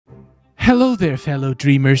Hello there, fellow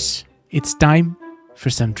dreamers. It's time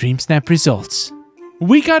for some Dreamsnap results.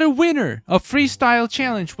 We got a winner of freestyle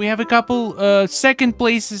challenge. We have a couple second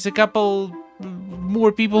places, a couple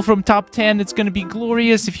more people from top 10. It's gonna be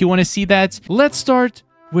glorious if you want to see that. Let's start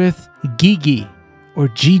with Gigi or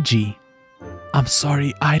Gigi. I'm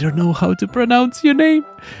sorry, I don't know how to pronounce your name.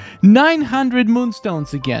 900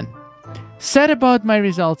 moonstones again. Said about my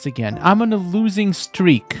results again. I'm on a losing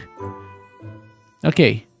streak.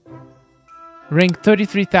 Okay. Rank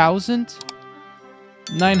 33,000.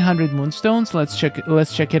 900 moonstones. Let's check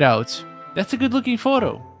it out. That's a good looking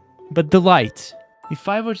photo. But the light. If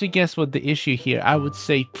I were to guess what the issue here, I would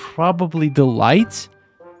say probably the light.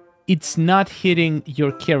 It's not hitting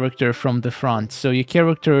your character from the front. So your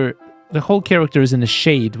character, the whole character is in a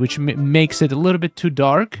shade, which makes it a little bit too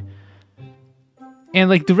dark. And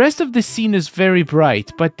like the rest of the scene is very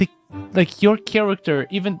bright, but the like your character,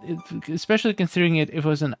 even especially considering it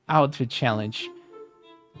was an outfit challenge,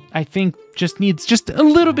 I think just needs just a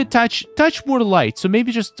little bit touch more light. So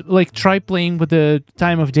maybe just like try playing with the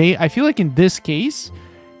time of day. I feel like in this case,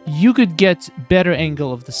 you could get better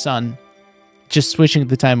angle of the sun just switching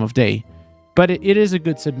the time of day. But it is a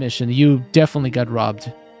good submission. You definitely got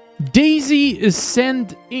robbed. Daisy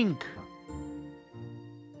Send Ink.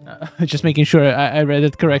 Just making sure I read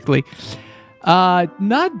it correctly.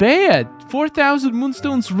 Not bad. 4,000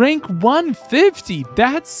 moonstones, rank 150.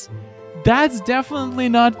 That's definitely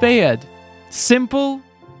not bad. Simple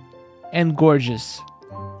and gorgeous.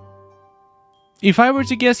 If I were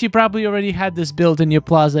to guess, you probably already had this built in your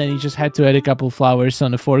plaza and you just had to add a couple flowers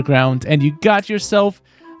on the foreground and you got yourself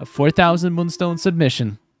a 4,000 moonstone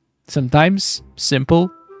submission. Sometimes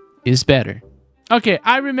simple is better. Okay,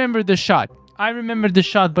 I remember the shot. I remember the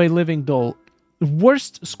shot by Living Doll.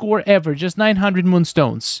 Worst score ever, just 900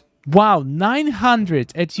 moonstones. Wow,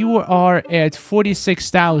 900 and you are at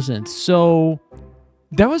 46,000. So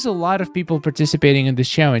there was a lot of people participating in this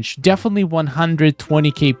challenge. Definitely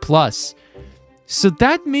 120k plus. So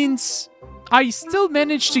that means I still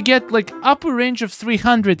managed to get like upper range of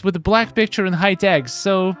 300 with a black picture and high tags.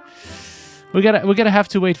 So we're gonna have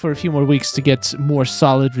to wait for a few more weeks to get more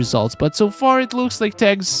solid results. But so far it looks like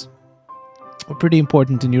tags are pretty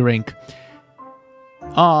important in your rank.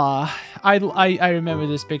 I remember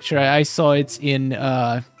this picture. I saw it in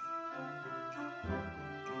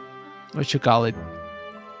what you call it?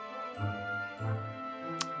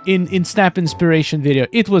 In Snap Inspiration video.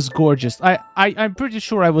 It was gorgeous. I'm pretty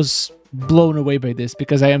sure I was blown away by this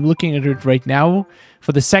because I am looking at it right now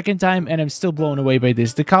for the second time and I'm still blown away by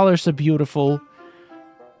this. The colors are beautiful.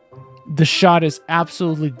 The shot is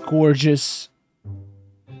absolutely gorgeous.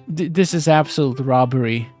 This is absolute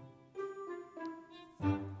robbery.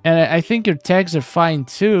 And I think your tags are fine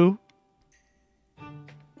too.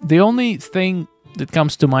 The only thing that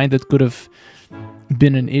comes to mind that could have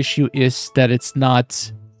been an issue is that it's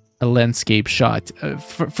not a landscape shot.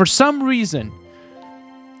 For some reason,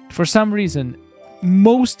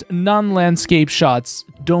 most non-landscape shots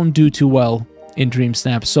don't do too well in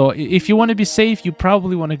Dreamsnaps. So if you want to be safe, you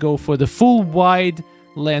probably want to go for the full wide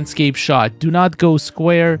landscape shot. Do not go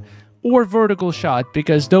square or vertical shot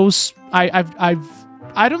because those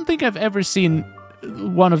I don't think I've ever seen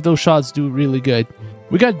one of those shots do really good.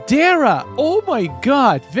 We got Dara! Oh my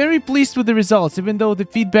god! Very pleased with the results, even though the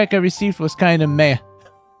feedback I received was kind of meh.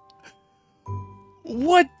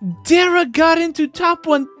 What? Dara got into top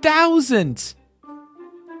 1,000!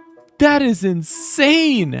 That is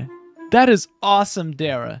insane! That is awesome,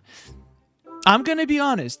 Dara. I'm gonna be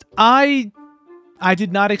honest. I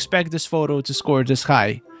did not expect this photo to score this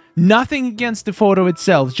high. Nothing against the photo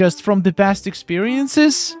itself, just from the past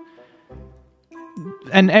experiences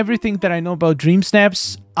and everything that I know about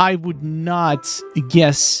Dreamsnaps, I would not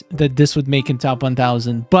guess that this would make in top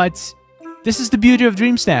 1,000. But this is the beauty of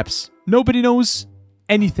Dreamsnaps. Nobody knows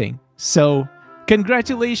anything. So,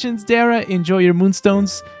 congratulations, Dara. Enjoy your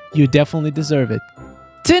moonstones. You definitely deserve it.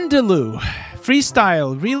 Tindaloo.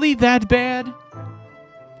 Freestyle. Really that bad?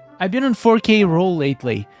 I've been on 4K roll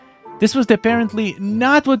lately. This was apparently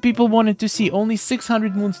not what people wanted to see. Only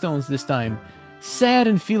 600 moonstones this time. Sad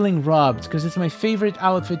and feeling robbed because it's my favorite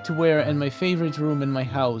outfit to wear and my favorite room in my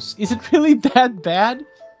house. Is it really that bad?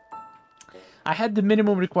 I had the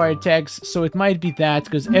minimum required tags, so it might be that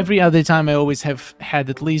because every other time I always have had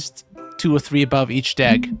at least 2 or 3 above each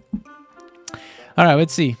tag. Alright,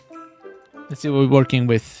 let's see. Let's see what we're working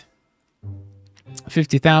with.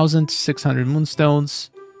 50,000, 600 moonstones.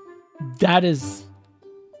 That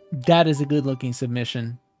is a good looking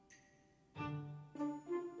submission.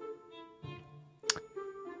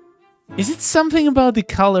 Is it something about the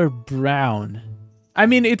color brown? I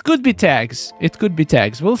mean, it could be tags. It could be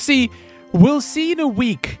tags. We'll see. We'll see in a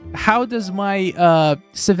week how does my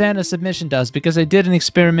Savannah submission does, because I did an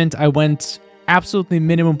experiment. I went absolutely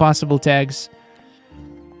minimum possible tags,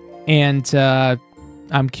 and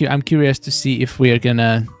I'm curious to see if we are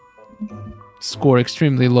gonna score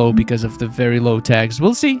extremely low because of the very low tags.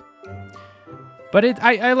 We'll see. But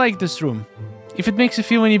I like this room. If it makes you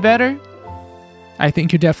feel any better, I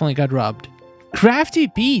think you definitely got robbed. Crafty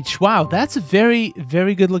Beach. Wow, that's a very,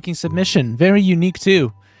 very good looking submission. Very unique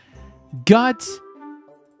too. Got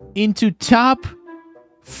into top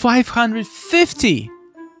 550.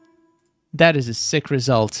 That is a sick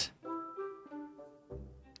result.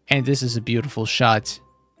 And this is a beautiful shot.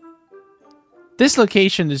 This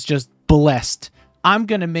location is just blessed. I'm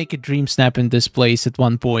gonna make a dream snap in this place at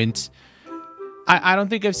one point. I don't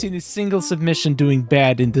think I've seen a single submission doing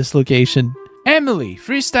bad in this location. Emily,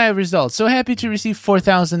 freestyle results. So happy to receive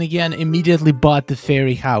 4,000 again. Immediately bought the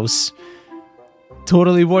fairy house.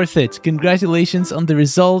 Totally worth it. Congratulations on the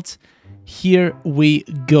result. Here we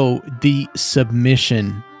go. The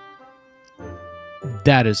submission.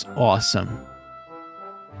 That is awesome.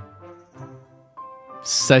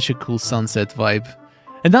 Such a cool sunset vibe.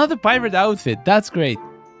 Another pirate outfit. That's great.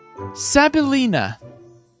 Sabelina.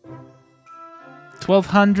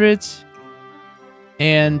 1,200.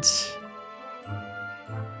 And...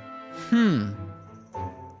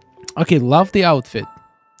 Okay, love the outfit.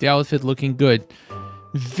 The outfit looking good.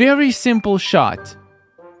 Very simple shot.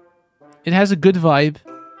 It has a good vibe,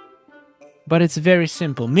 but it's very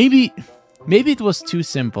simple. Maybe it was too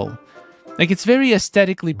simple. Like, it's very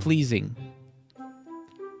aesthetically pleasing,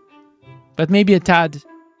 but maybe a tad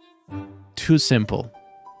too simple.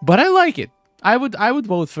 But I like it. I would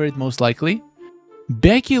vote for it most likely.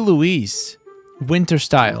 Becky Louise, winter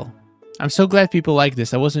style. I'm so glad people like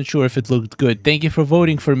this. I wasn't sure if it looked good. Thank you for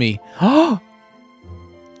voting for me. Oh,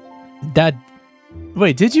 that.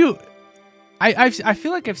 Wait, did you? I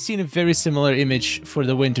feel like I've seen a very similar image for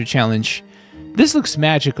the winter challenge. This looks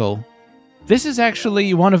magical. This is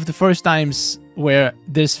actually one of the first times where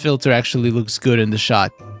this filter actually looks good in the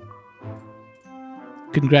shot.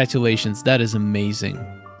 Congratulations, that is amazing.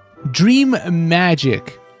 Dream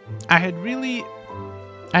Magic. I had really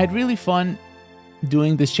fun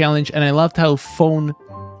doing this challenge, and I loved how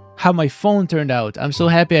my phone turned out. I'm so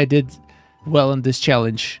happy I did well on this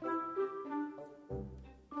challenge.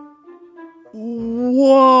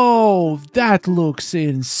 Whoa, that looks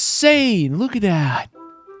insane. Look at that.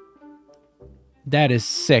 That is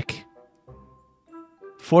sick.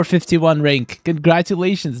 451 rank.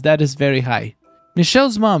 Congratulations, that is very high.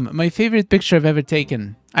 Michelle's mom, my favorite picture I've ever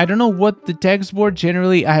taken. I don't know what the tags were.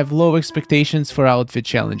 Generally, I have low expectations for outfit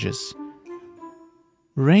challenges.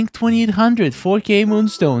 Rank 2800, 4K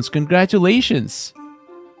moonstones. Congratulations.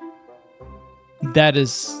 That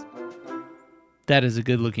is a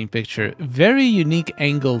good looking picture. Very unique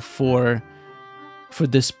angle for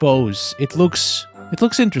this pose. It looks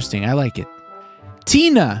interesting. I like it.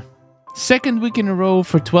 Tina, second week in a row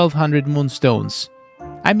for 1200 moonstones.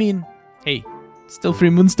 I mean, hey, still 3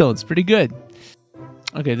 moonstones. Pretty good.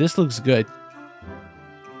 Okay, this looks good.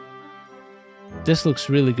 This looks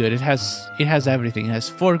really good. It has everything. It has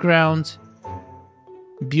foreground,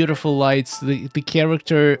 beautiful lights, the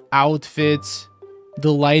character outfit,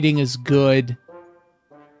 the lighting is good.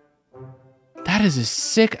 That is a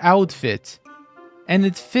sick outfit, and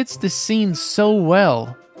it fits the scene so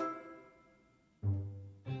well.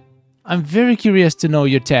 I'm very curious to know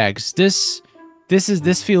your tags. This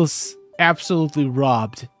feels absolutely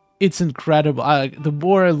robbed. It's incredible. The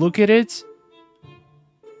more I look at it,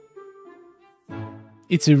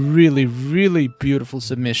 it's a really, really beautiful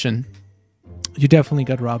submission. You definitely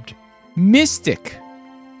got robbed. Mystic.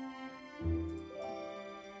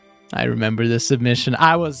 I remember this submission.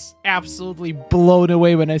 I was absolutely blown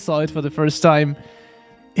away when I saw it for the first time.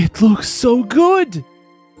 It looks so good.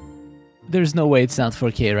 There's no way it's not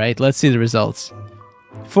 4K, right? Let's see the results.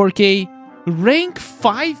 4K, rank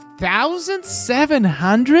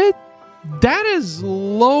 5,700? That is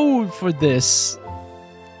low for this.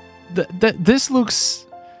 This looks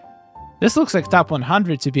like top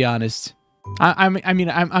 100, to be honest. I mean,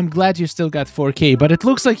 I'm glad you still got 4K, but it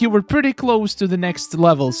looks like you were pretty close to the next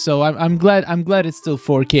level. So I'm glad it's still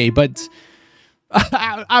 4K. But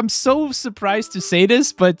I'm so surprised to say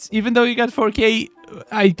this, but even though you got 4K,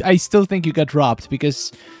 I still think you got robbed,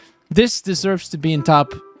 because this deserves to be in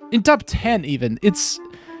top 10 even. It's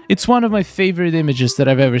one of my favorite images that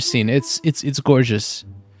I've ever seen. It's gorgeous.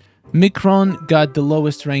 Micron got the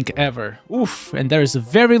lowest rank ever. Oof, and there is a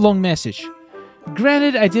very long message.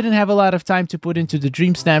 Granted, I didn't have a lot of time to put into the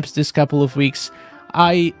dream snaps this couple of weeks.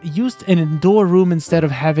 I used an indoor room instead of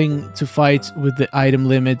having to fight with the item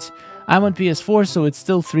limit. I'm on PS4, so it's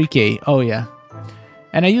still 3K. Oh, yeah.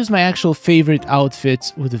 And I use my actual favorite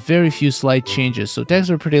outfit with very few slight changes, so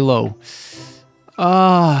tags are pretty low.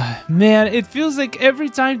 Ah, man, it feels like every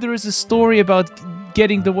time there is a story about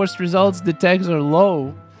getting the worst results, the tags are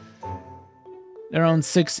low. Around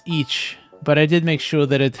 6 each. But I did make sure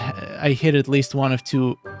that I hit at least one of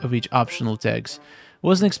 2 of each optional tags.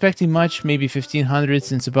 Wasn't expecting much, maybe 1500,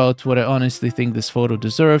 since about what I honestly think this photo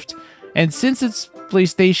deserved. And since it's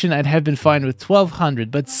PlayStation, I'd have been fine with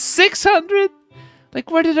 1200, but 600? Like,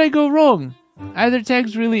 where did I go wrong? Either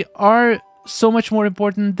tags really are so much more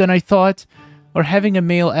important than I thought, or having a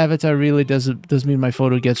male avatar really does mean my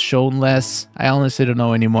photo gets shown less. I honestly don't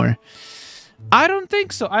know anymore. I don't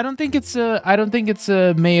think so. I don't think it's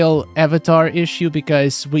a male avatar issue,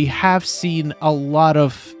 because we have seen a lot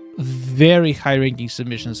of very high-ranking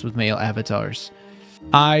submissions with male avatars.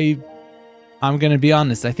 I'm gonna be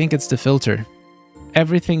honest, I think it's the filter.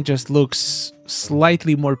 Everything just looks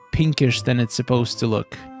slightly more pinkish than it's supposed to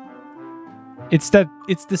look. It's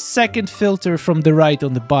the second filter from the right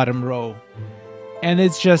on the bottom row. And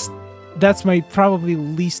that's my probably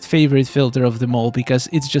least favorite filter of them all, because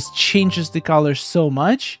it just changes the color so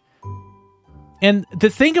much. And the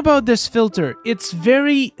thing about this filter, it's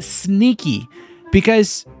very sneaky,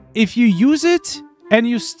 because if you use it and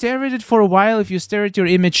you stare at it for a while, if you stare at your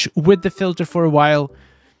image with the filter for a while,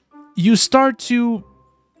 you start to,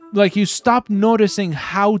 like, you stop noticing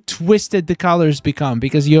how twisted the colors become,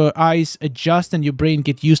 because your eyes adjust and your brain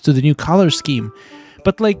get used to the new color scheme.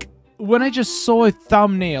 But like, when I just saw a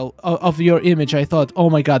thumbnail of your image, I thought, oh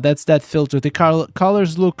my god, that's that filter. The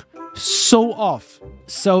colors look so off.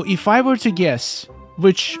 So if I were to guess,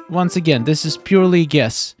 which, once again, this is purely a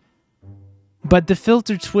guess, but the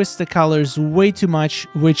filter twists the colors way too much,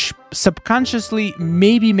 which subconsciously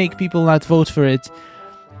maybe make people not vote for it,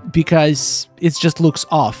 because it just looks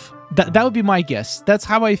off. That would be my guess. That's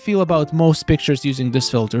how I feel about most pictures using this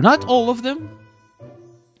filter. Not all of them,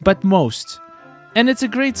 but most. And it's a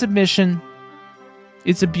great submission.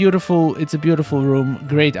 It's a beautiful room,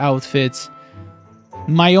 great outfit.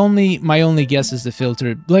 My only guess is the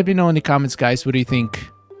filter. Let me know in the comments, guys. What do you think?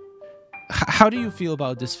 How do you feel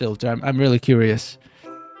about this filter? I'm really curious.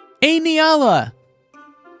 Hey, Niala!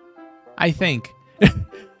 I think.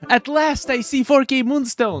 At last, I see 4K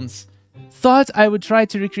moonstones. Thought I would try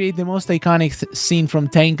to recreate the most iconic scene from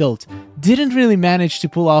Tangled. Didn't really manage to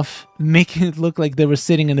pull off making it look like they were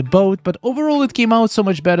sitting in a boat, but overall it came out so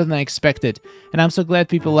much better than I expected. And I'm so glad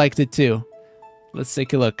people liked it too. Let's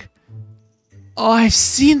take a look. Oh, I've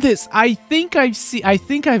seen this. I think I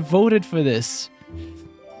voted for this.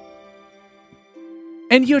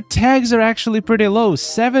 And your tags are actually pretty low,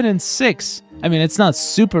 7 and 6. I mean, it's not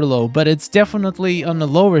super low, but it's definitely on the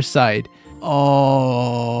lower side.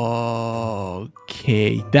 Oh,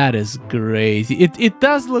 okay, that is great. It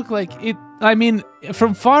does look like it. I mean,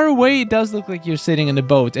 from far away, it does look like you're sitting in a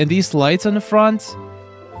boat. And these lights on the front.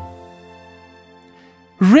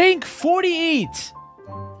 Rank 48.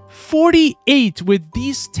 48 with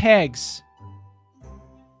these tags.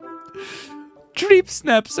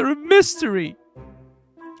 Dreamsnaps are a mystery.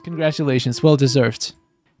 Congratulations, well deserved.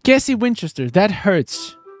 Cassie Winchester, that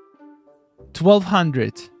hurts.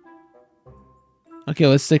 1200. Okay,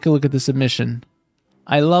 let's take a look at the submission.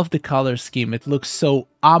 I love the color scheme. It looks so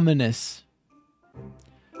ominous.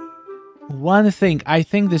 One thing, I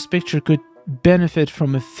think this picture could benefit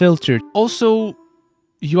from a filter. Also,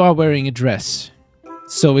 you are wearing a dress,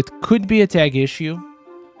 so it could be a tag issue.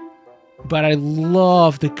 But I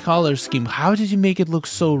love the color scheme. How did you make it look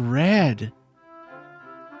so red?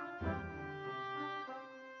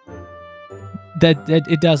 That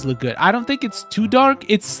it does look good. I don't think it's too dark.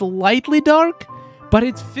 It's slightly dark, but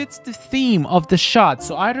it fits the theme of the shot.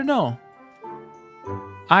 So I don't know.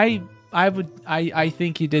 I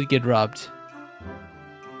think he did get robbed.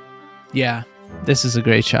 Yeah, this is a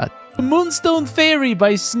great shot. Moonstone Fairy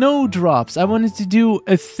by Snowdrops. I wanted to do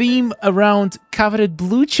a theme around coveted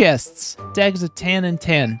blue chests. Tags are 10 and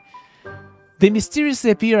 10. They mysteriously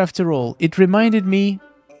appear after all. It reminded me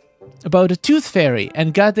about a tooth fairy,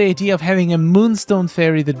 and got the idea of having a moonstone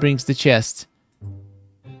fairy that brings the chest.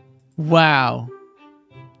 Wow.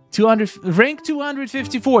 Rank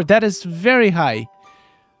 254. That is very high.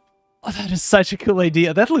 Oh, that is such a cool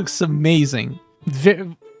idea. That looks amazing.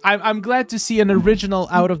 I'm glad to see an original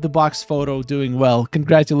out-of-the-box photo doing well.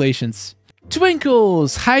 Congratulations.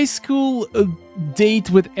 Twinkles! High school date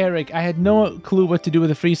with Eric. I had no clue what to do with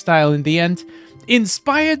a freestyle in the end.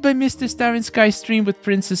 Inspired by Mr. Star in Sky stream with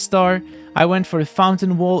Princess Star, I went for a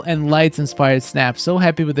fountain wall and lights inspired snap. So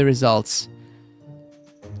happy with the results.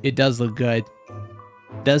 It does look good.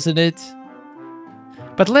 Doesn't it?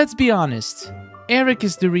 But let's be honest. Eric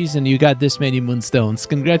is the reason you got this many moonstones.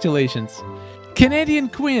 Congratulations. Canadian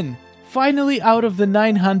Quinn, finally out of the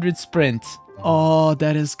 900 sprint. Oh,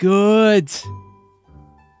 that is good.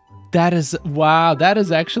 That is, wow, that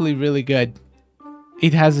is actually really good.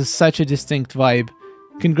 It has such a distinct vibe.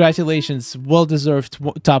 Congratulations, well-deserved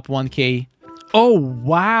top 1K. Oh,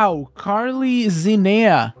 wow, Carly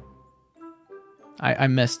Zinea. I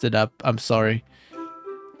messed it up, I'm sorry.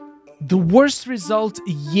 The worst result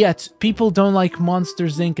yet. People don't like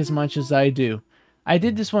Monsters Inc. as much as I do. I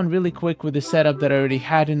did this one really quick with the setup that I already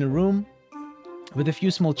had in the room, with a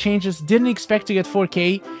few small changes. Didn't expect to get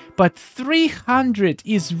 4K, but 300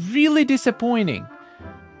 is really disappointing.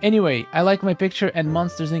 Anyway, I like my picture, and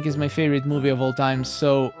Monsters Inc. is my favorite movie of all time,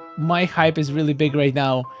 so my hype is really big right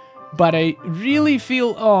now. But I really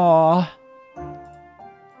feel, aww.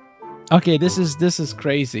 Okay, this is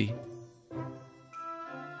crazy.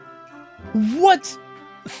 What?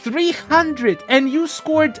 300, and you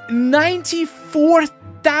scored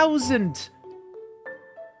 94,000.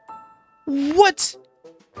 What?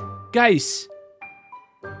 Guys,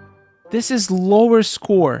 this is lower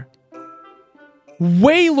score.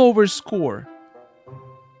 Way lower score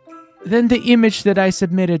than the image that I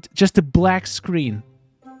submitted, just a black screen.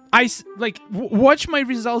 Watch my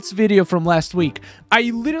results video from last week.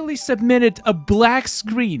 I literally submitted a black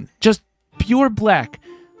screen, just pure black,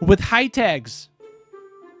 with high tags.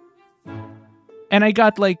 And I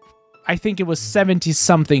got like, I think it was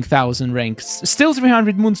 70-something thousand ranks. Still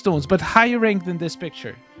 300 moonstones, but higher rank than this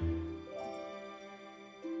picture.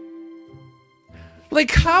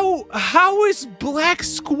 Like, how is Black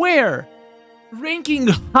Square ranking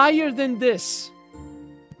higher than this?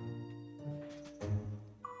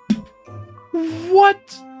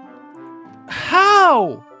 What?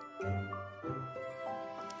 How?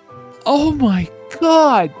 Oh my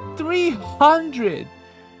god, 300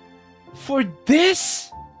 for this?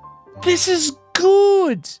 This is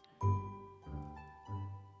good.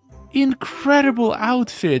 Incredible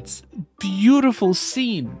outfits, beautiful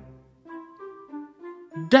scene.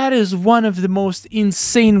 That is one of the most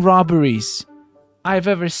insane robberies I've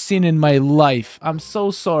ever seen in my life. I'm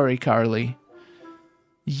so sorry, Carly.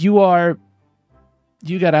 You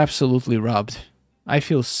got absolutely robbed. I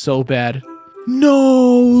feel so bad.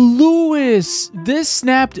 No, Lewis! This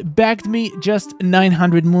snapped bagged me just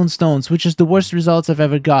 900 moonstones, which is the worst results I've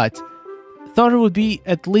ever got. Thought it would be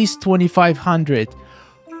at least 2,500.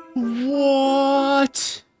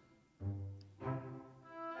 What?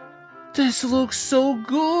 This looks so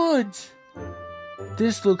good.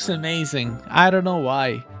 This looks amazing. I don't know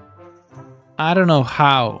why. I don't know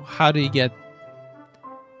how. How do you get...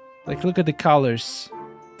 Like, look at the colors.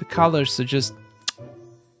 The colors are just...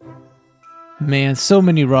 Man, so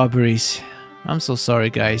many robberies. I'm so sorry,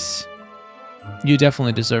 guys. You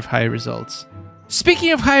definitely deserve higher results.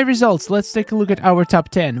 Speaking of high results, let's take a look at our top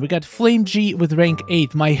 10. We got Flame G with rank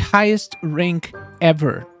 8, my highest rank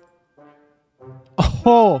ever.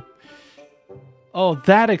 Oh,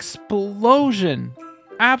 that explosion.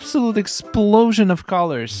 Absolute explosion of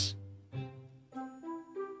colors.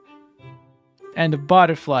 And the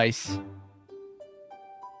butterflies.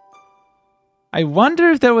 I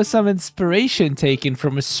wonder if there was some inspiration taken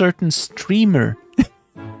from a certain streamer.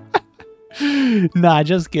 Nah,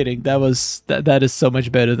 just kidding. That is so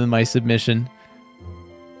much better than my submission.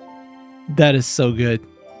 That is so good.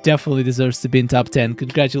 Definitely deserves to be in top 10.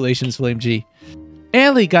 Congratulations, Flame G.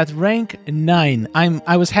 Ellie got rank 9.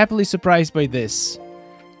 I was happily surprised by this.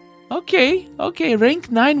 Okay, rank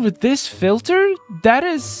 9 with this filter? That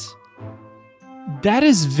is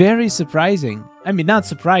very surprising. I mean, not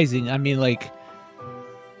surprising. I mean, like,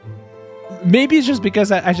 maybe it's just because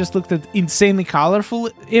I just looked at insanely colorful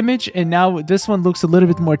image, and now this one looks a little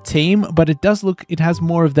bit more tame, but it does look, it has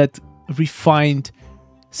more of that refined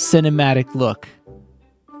cinematic look.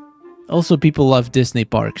 Also, people love Disney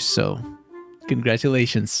parks, so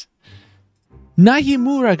congratulations.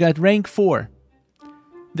 Nahimura got rank 4.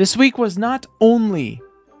 This week was not only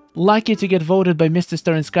lucky to get voted by Mr.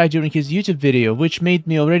 Star in Sky during his YouTube video, which made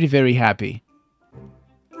me already very happy.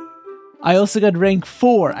 I also got rank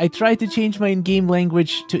 4. I tried to change my in-game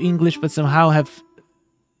language to English, but somehow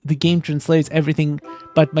the game translates everything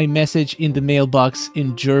but my message in the mailbox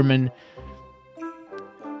in German.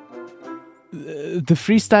 The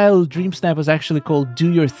freestyle Dreamsnap was actually called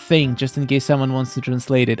Do Your Thing, just in case someone wants to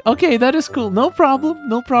translate it. Okay, that is cool. No problem.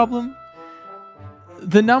 No problem.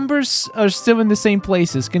 The numbers are still in the same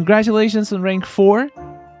places. Congratulations on rank 4.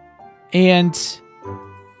 And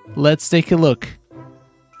let's take a look.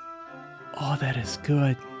 Oh, that is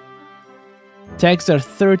good. Tags are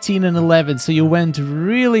 13 and 11, so you went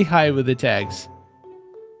really high with the tags.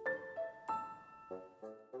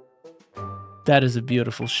 That is a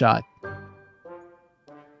beautiful shot.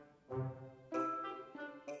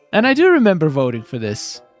 And I do remember voting for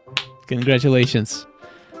this. Congratulations.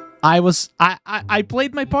 I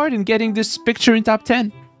played my part in getting this picture in top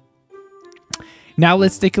 10. Now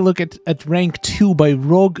let's take a look at rank 2 by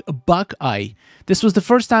Rogue Buckeye. This was the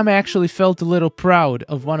first time I actually felt a little proud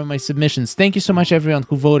of one of my submissions. Thank you so much everyone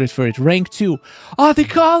who voted for it. Rank 2. Oh, the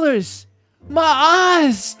colors! My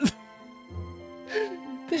eyes!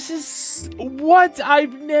 This is what?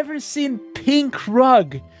 I've never seen pink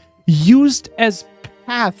rug used as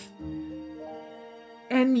path.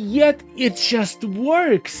 And yet it just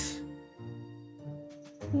works.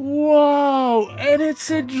 Whoa, and it's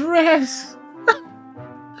a dress.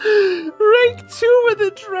 Rank 2 with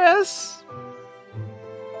a dress.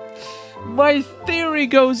 My theory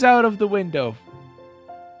goes out of the window.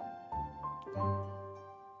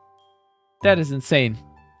 That is insane.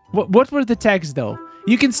 What were the tags though?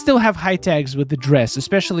 You can still have high tags with the dress,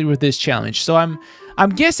 especially with this challenge. So I'm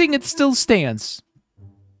guessing it still stands.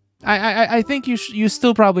 I think you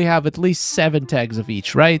still probably have at least 7 tags of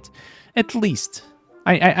each, right? At least.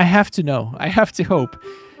 I have to know. I have to hope.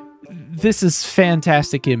 This is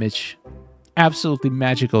fantastic image. Absolutely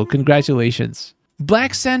magical. Congratulations.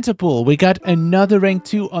 Black Santa Pool. We got another rank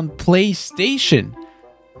 2 on PlayStation.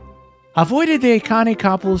 Avoided the iconic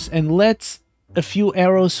couples and let a few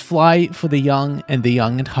arrows fly for the young and the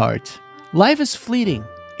young at heart. Life is fleeting.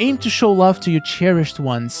 Aim to show love to your cherished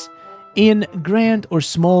ones in grand or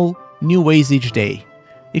small new ways each day.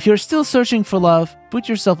 If you're still searching for love, put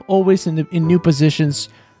yourself always in new positions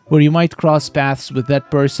where you might cross paths with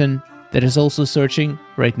that person that is also searching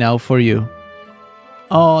right now for you.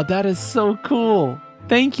 Oh, that is so cool.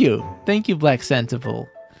 Thank you. Thank you, Black Santable.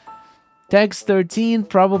 Tags 13,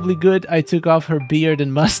 probably good. I took off her beard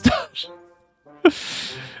and mustache.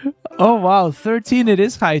 Oh, wow. 13, it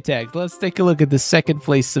is high tag. Let's take a look at the second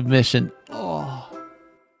place submission. Oh,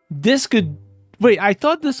 this could... Wait, I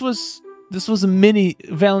thought this was a mini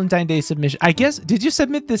Valentine's Day submission. I guess, did you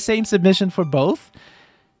submit the same submission for both?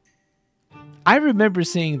 I remember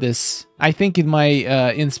seeing this, I think in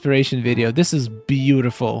my inspiration video. This is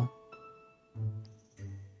beautiful.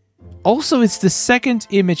 Also, it's the second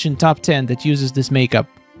image in top 10 that uses this makeup.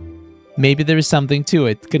 Maybe there is something to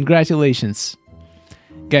it. Congratulations.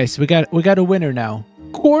 Guys, we got a winner now.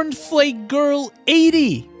 Cornflake Girl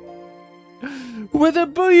 80! With a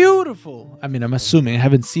beautiful... I mean, I'm assuming, I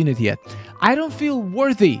haven't seen it yet. I don't feel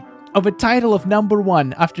worthy of a title of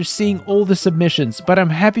 #1 after seeing all the submissions, but I'm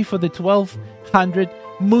happy for the 1200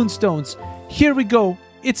 moonstones. Here we go.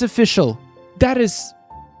 It's official. That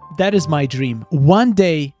is my dream. One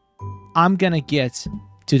day, I'm gonna get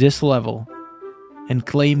to this level and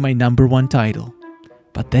claim my #1 title.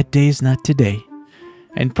 But that day is not today.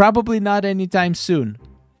 And probably not anytime soon.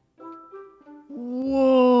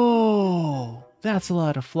 Whoa! That's a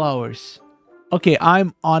lot of flowers. Okay,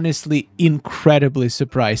 I'm honestly incredibly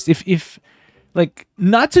surprised. If like,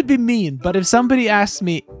 not to be mean, but if somebody asked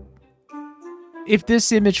me if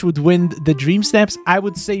this image would win the Dreamsnaps, I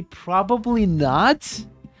would say probably not.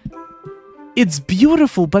 It's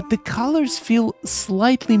beautiful, but the colors feel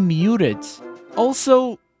slightly muted.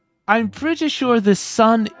 Also, I'm pretty sure the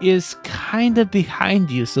sun is kind of behind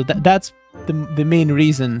you, so that's the main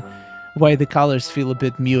reason why the colors feel a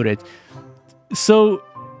bit muted. So,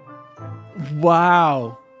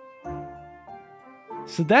 wow.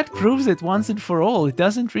 So that proves it once and for all. It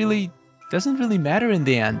doesn't really matter in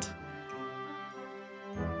the end.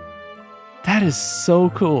 That is so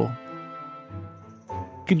cool.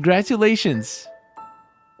 Congratulations.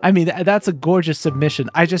 I mean, that's a gorgeous submission.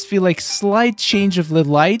 I just feel like slight change of the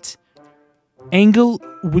light angle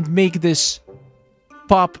would make this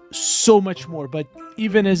pop so much more. But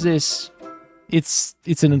even as this,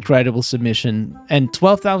 it's an incredible submission. And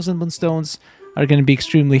 12,000 moonstones are going to be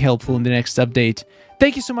extremely helpful in the next update.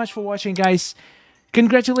 Thank you so much for watching, guys.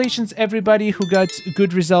 Congratulations, everybody who got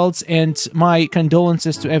good results. And my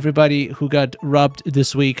condolences to everybody who got robbed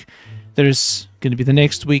this week. There's going to be the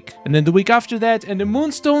next week, and then the week after that, and the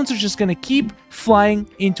moonstones are just going to keep flying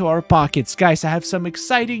into our pockets. Guys, I have some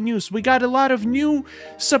exciting news. We got a lot of new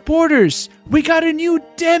supporters. We got a new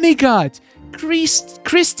demigod.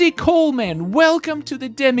 Christy Coleman, welcome to the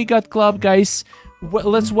Demigod Club, guys.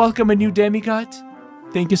 Let's welcome a new demigod.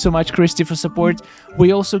 Thank you so much, Christy, for support.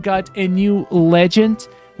 We also got a new legend,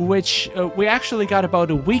 which we actually got about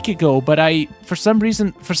a week ago, but for some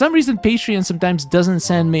reason Patreon sometimes doesn't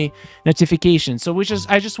send me notifications. So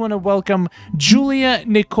I just want to welcome Julia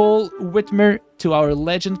Nicole Whitmer to our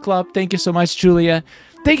Legend Club. Thank you so much, Julia.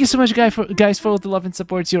 Thank you so much, guys, for all the love and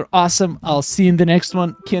support. You're awesome. I'll see you in the next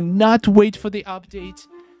one. Cannot wait for the update.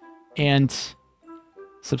 And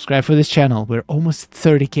subscribe for this channel. We're almost at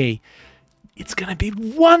 30K. It's gonna be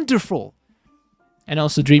wonderful. And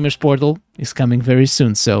also Dreamers Portal is coming very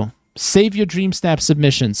soon, so save your Dreamsnap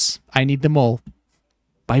submissions. I need them all.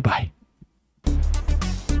 Bye-bye.